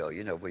superego,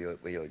 you know, where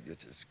you're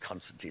just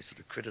constantly sort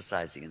of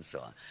criticizing and so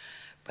on.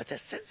 But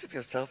that sense of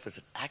yourself as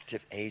an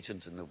active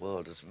agent in the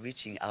world, as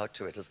reaching out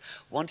to it, as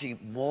wanting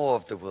more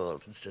of the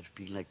world instead of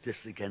being like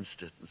this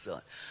against it and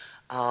so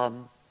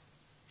on.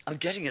 I'm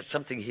getting at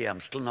something here.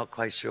 I'm still not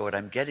quite sure what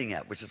I'm getting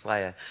at, which is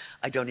why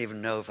I don't even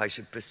know if I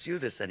should pursue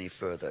this any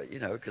further, you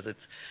know, because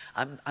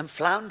I'm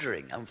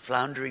floundering. I'm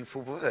floundering for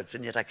words,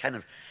 and yet I kind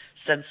of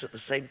sense at the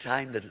same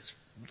time that it's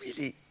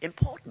really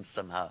important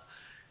somehow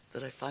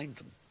that I find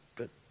them.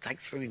 But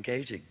thanks for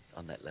engaging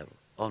on that level,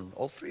 on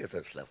all three of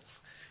those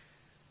levels.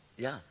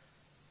 Yeah.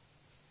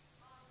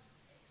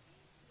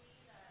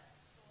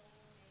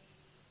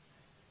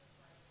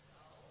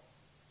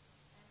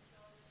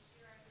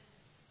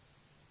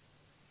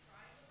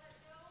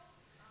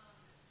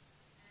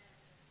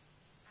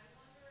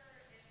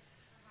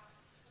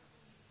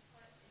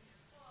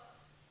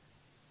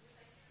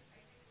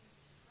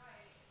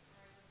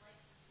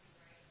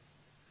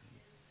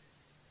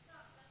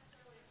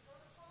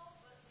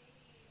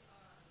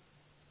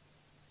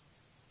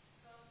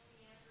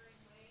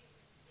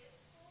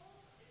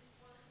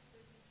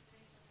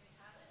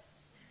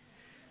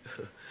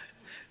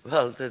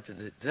 Well, there's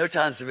no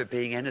chance of it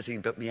being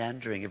anything but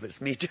meandering if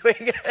it's me doing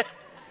it.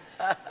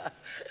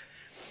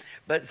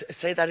 But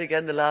say that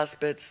again, the last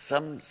bit,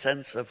 some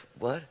sense of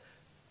what?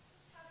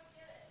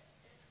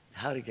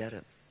 How to get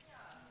it.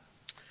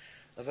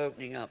 Of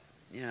opening up,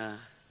 yeah.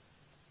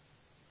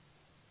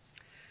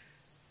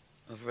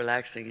 Of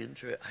relaxing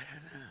into it, I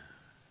don't know.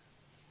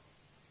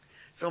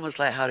 It's almost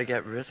like how to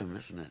get rhythm,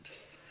 isn't it?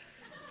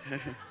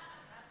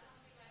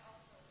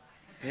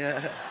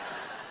 Yeah.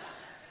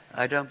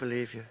 I don't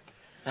believe you.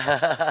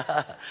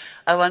 I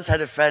once had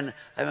a friend,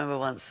 I remember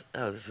once,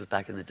 this was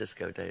back in the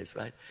disco days,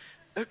 right?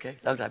 Okay,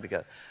 long time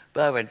ago.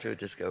 But I went to a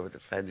disco with a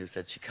friend who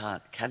said she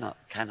cannot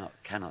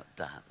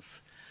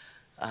dance.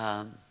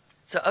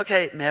 So,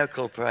 okay, mea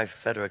culpa, I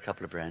fed her a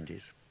couple of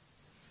brandies.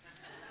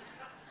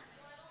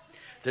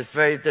 There's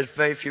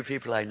very few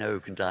people I know who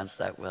can dance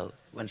that well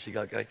when she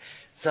got going.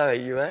 Sorry,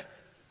 you were? I don't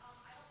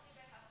think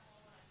I have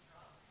soul when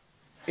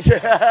I'm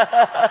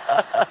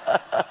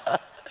drunk.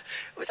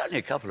 It was only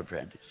a couple of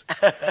brandies.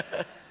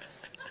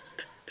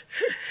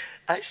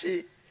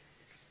 Actually,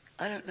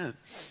 I don't know.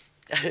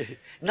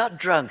 Not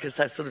drunk, is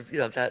that sort of, you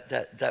know,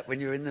 that when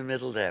you're in the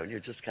middle there, and you're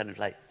just kind of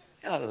like,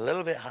 you know, a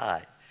little bit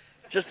high.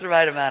 Just the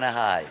right amount of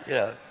high, you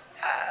know.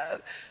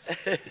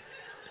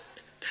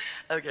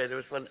 Okay, there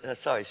was one,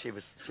 sorry, she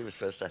was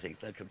first, I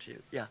think. Welcome to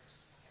you. Yeah.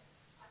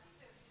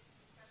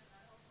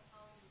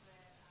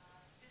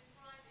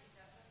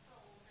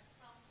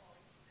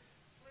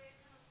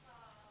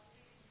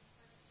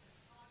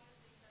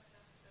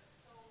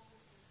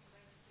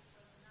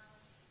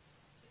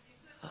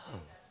 Oh.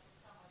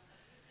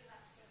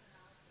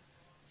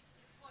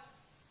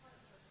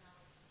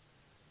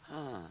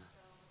 Huh.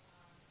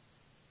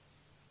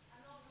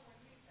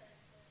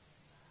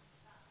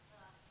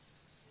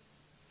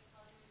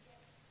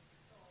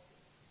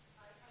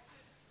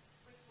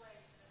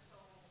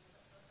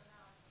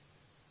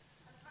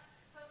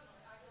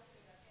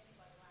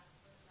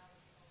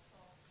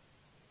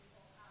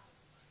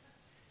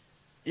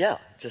 Yeah,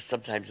 just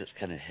sometimes it's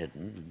kind of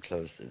hidden and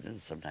closed, and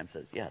sometimes,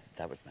 yeah,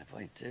 that was my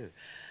point too.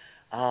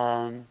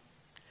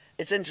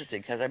 It's interesting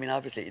because I mean,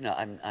 obviously, you know,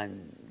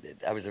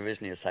 I was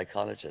originally a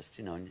psychologist,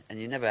 you know, and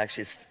you never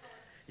actually,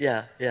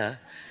 yeah.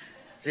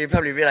 So you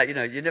probably realize,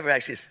 you never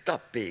actually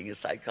stop being a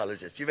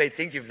psychologist. You may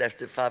think you've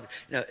left it far,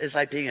 it's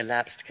like being a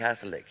lapsed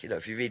Catholic.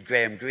 If you read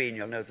Graham Greene,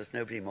 you'll know there's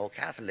nobody more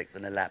Catholic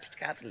than a lapsed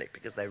Catholic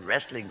because they're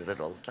wrestling with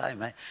it all the time,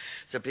 right?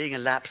 So being a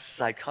lapsed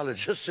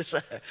psychologist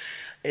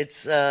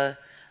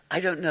I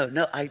don't know.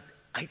 No,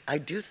 I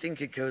do think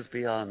it goes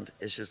beyond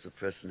issues of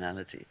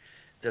personality,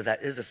 though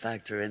that is a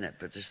factor in it,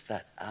 but just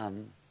that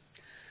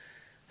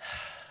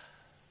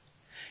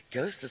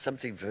goes to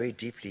something very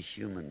deeply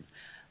human.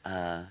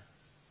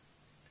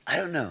 I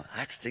don't know. I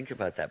have to think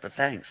about that, but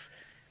thanks.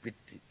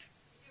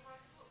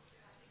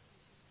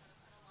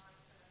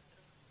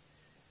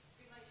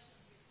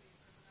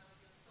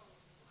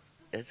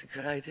 It's a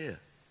good idea.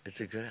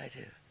 It's a good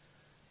idea.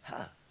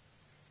 Huh.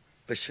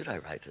 But should I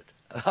write it?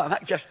 Am I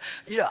just,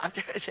 am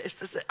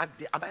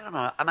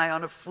I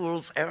on a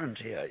fool's errand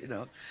here?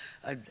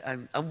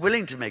 I'm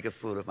willing to make a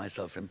fool of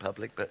myself in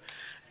public, but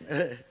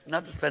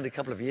not to spend a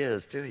couple of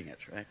years doing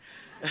it, right?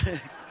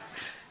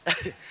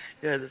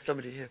 Yeah, there's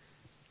somebody here.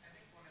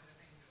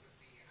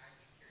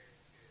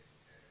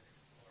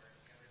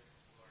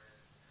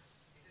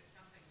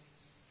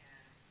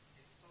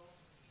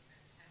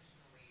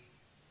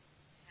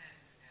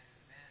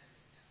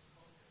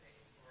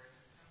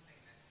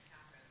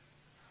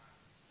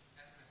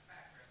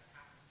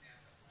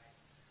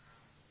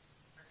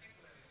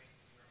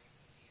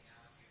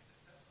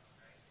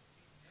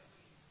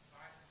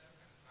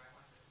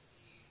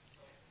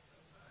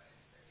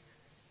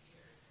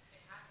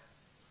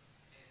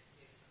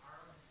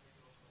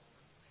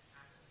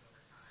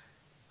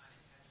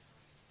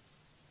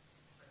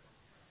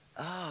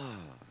 Oh,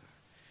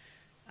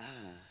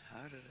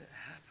 how did it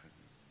happen?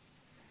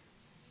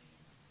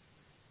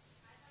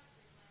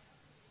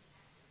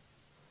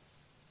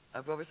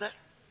 What was that?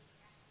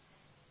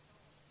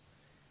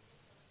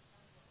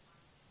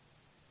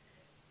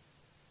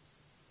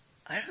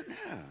 I don't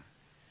know.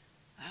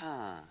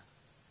 Huh.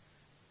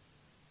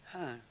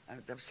 Huh.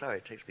 I'm sorry,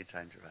 it takes me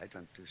time to write. I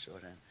don't do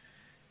shorthand.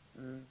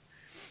 Mm.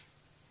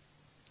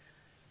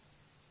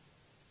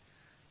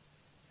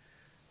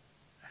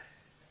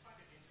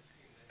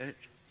 It,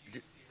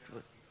 d-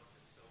 what-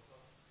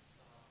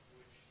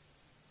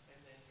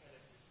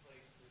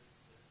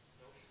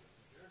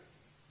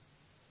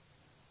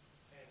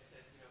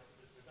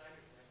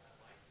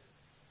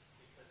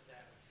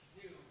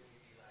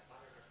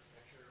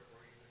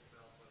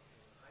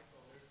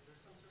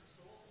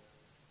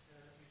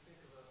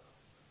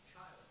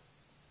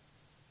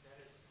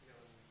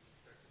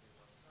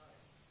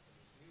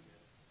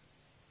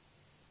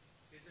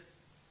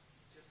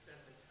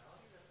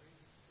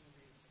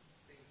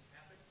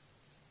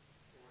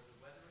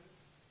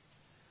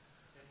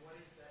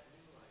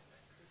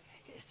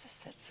 It's a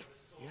sense of,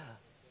 yeah.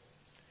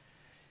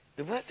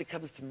 The word that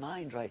comes to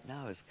mind right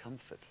now is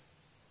comfort,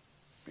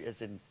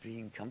 as in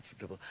being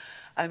comfortable.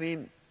 I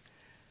mean,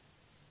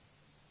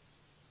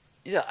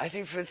 I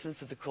think, for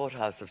instance, of the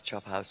courthouse of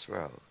Chop House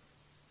Row,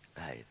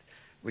 right,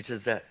 which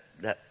is that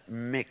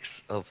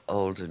mix of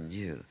old and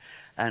new.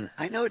 And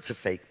I know it's a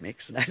fake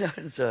mix, and I know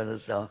and so on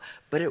and so on,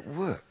 but it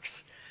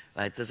works.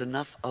 Right? There's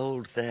enough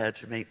old there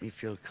to make me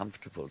feel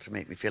comfortable, to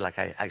make me feel like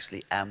I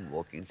actually am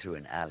walking through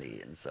an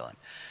alley and so on.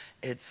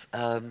 It's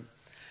and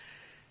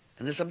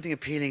there's something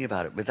appealing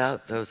about it.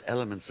 Without those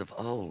elements of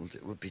old,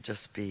 it would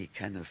just be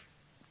kind of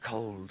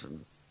cold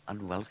and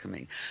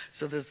unwelcoming.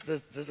 So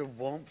there's a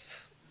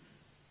warmth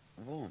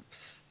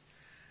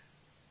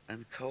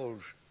and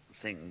cold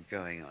thing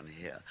going on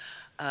here.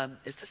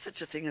 Is there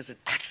such a thing as an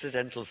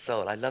accidental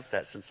soul? I love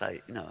that, since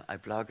I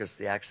blog as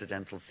the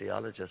accidental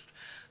theologist.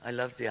 I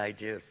love the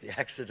idea of the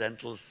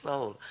accidental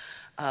soul.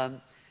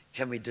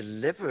 Can we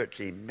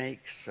deliberately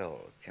make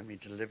soul? Can we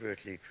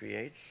deliberately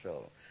create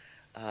soul?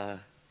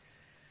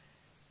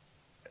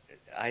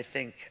 I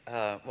think,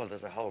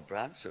 there's a whole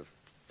branch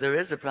there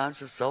is a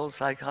branch of soul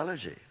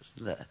psychology,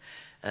 isn't there?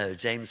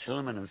 James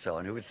Hillman and so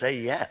on, who would say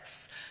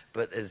yes,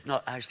 but it's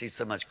not actually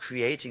so much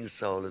creating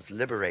soul as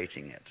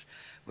liberating it,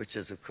 which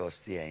is, of course,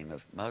 the aim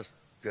of most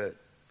good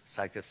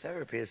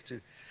psychotherapy, is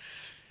to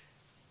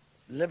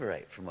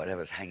liberate from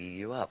whatever's hanging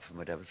you up, from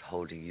whatever's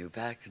holding you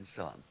back, and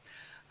so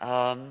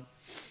on.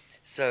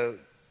 So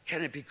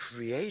can it be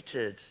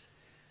created?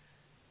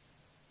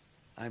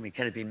 I mean,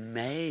 can it be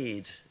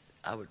made?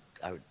 I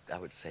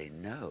would say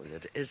no.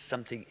 That is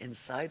something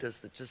inside us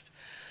that just,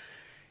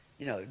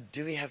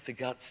 do we have the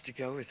guts to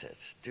go with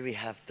it? Do we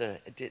have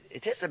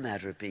it is a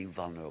matter of being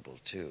vulnerable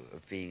too,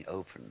 of being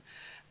open.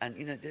 And,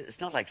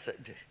 it's not like,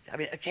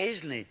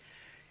 occasionally,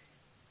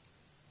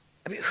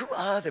 who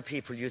are the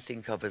people you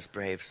think of as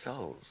brave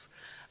souls?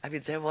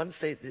 They're ones,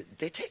 they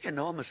take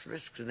enormous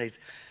risks, and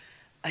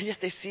yet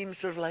they seem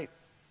sort of like,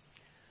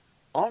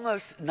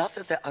 almost, not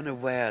that they're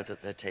unaware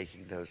that they're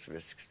taking those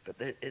risks, but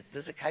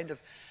there's a kind of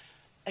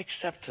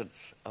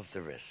acceptance of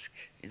the risk,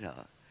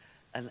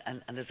 and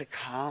there's a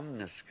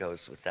calmness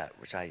goes with that,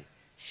 which I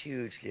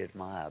hugely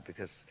admire,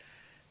 because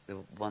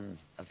one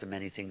of the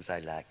many things I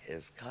lack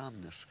is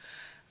calmness.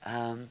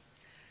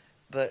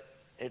 But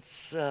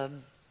it's, I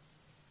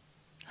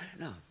don't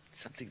know.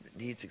 something that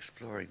needs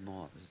exploring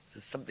more.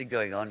 There's something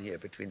going on here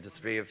between the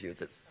three of you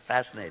that's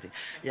fascinating.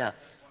 Yeah,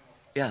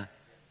 yeah.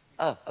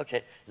 Oh,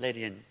 okay.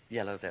 Lady in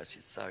yellow there,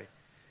 she's sorry.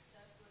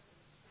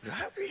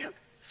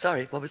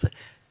 Sorry, what was that?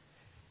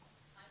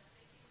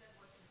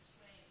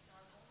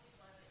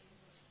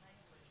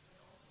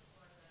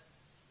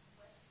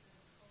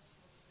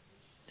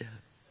 Yeah.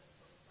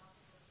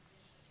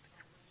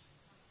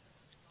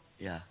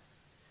 Yeah.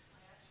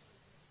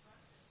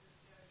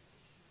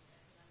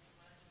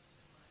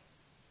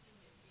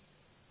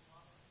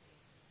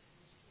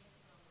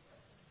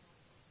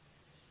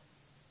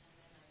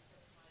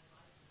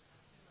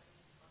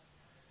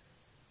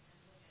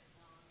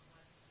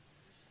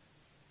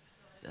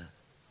 Yeah.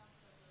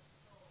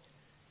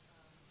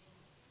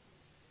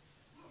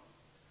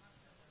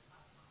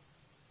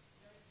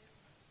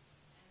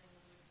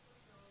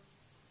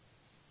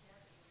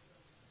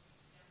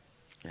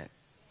 Yeah.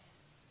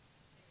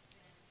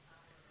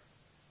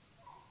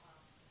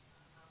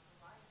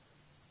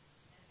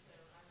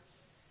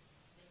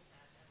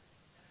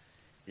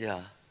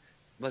 Yeah,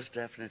 most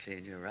definitely,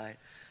 and you're right.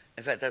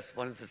 In fact, that's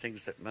one of the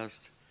things that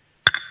most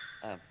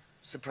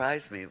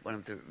surprised me. One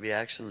of the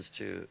reactions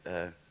to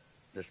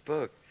this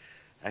book,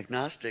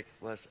 Agnostic,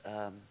 was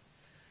a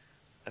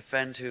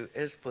friend who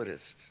is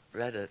Buddhist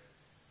read it,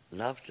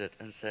 loved it,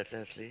 and said,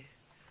 Lesley,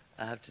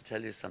 I have to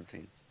tell you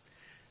something.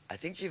 I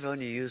think you've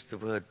only used the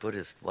word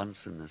Buddhist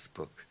once in this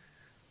book,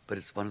 but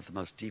it's one of the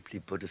most deeply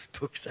Buddhist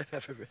books I've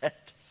ever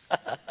read.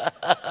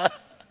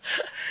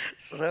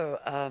 So,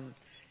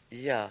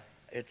 yeah,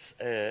 it's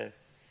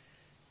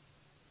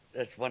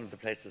that's one of the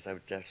places I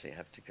would definitely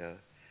have to go.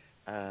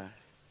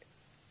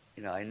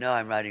 I know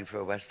I'm writing for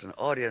a Western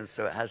audience,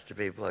 so it has to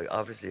be, well,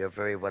 obviously you're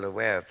very well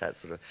aware of that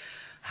sort of,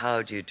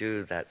 how do you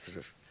do that sort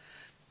of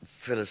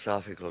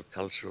philosophical,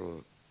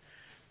 cultural,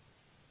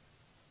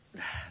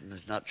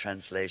 not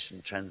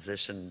translation,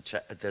 transition,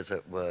 there's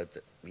a word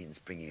that means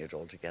bringing it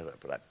all together,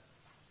 but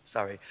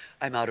sorry,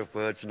 I'm out of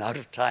words and out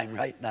of time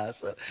right now,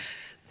 so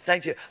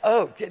thank you.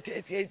 Oh,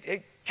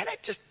 can I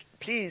just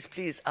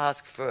please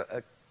ask for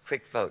a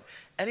quick vote?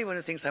 Anyone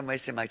who thinks I'm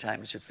wasting my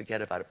time should forget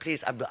about it.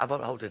 Please, I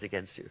won't hold it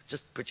against you.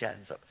 Just put your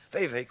hands up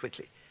very, very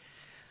quickly.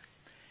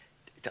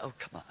 Oh,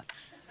 come on.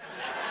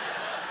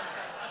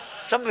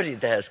 Somebody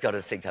there's got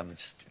to think I'm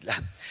just...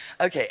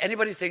 Okay,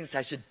 anybody thinks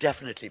I should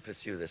definitely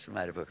pursue this and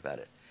write a book about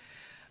it?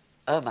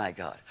 Oh, my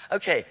God.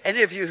 Okay,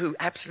 any of you who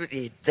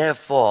absolutely,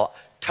 therefore,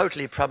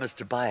 totally promise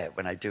to buy it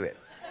when I do it?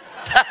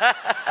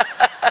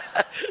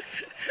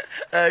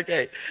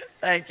 Okay,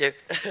 thank you.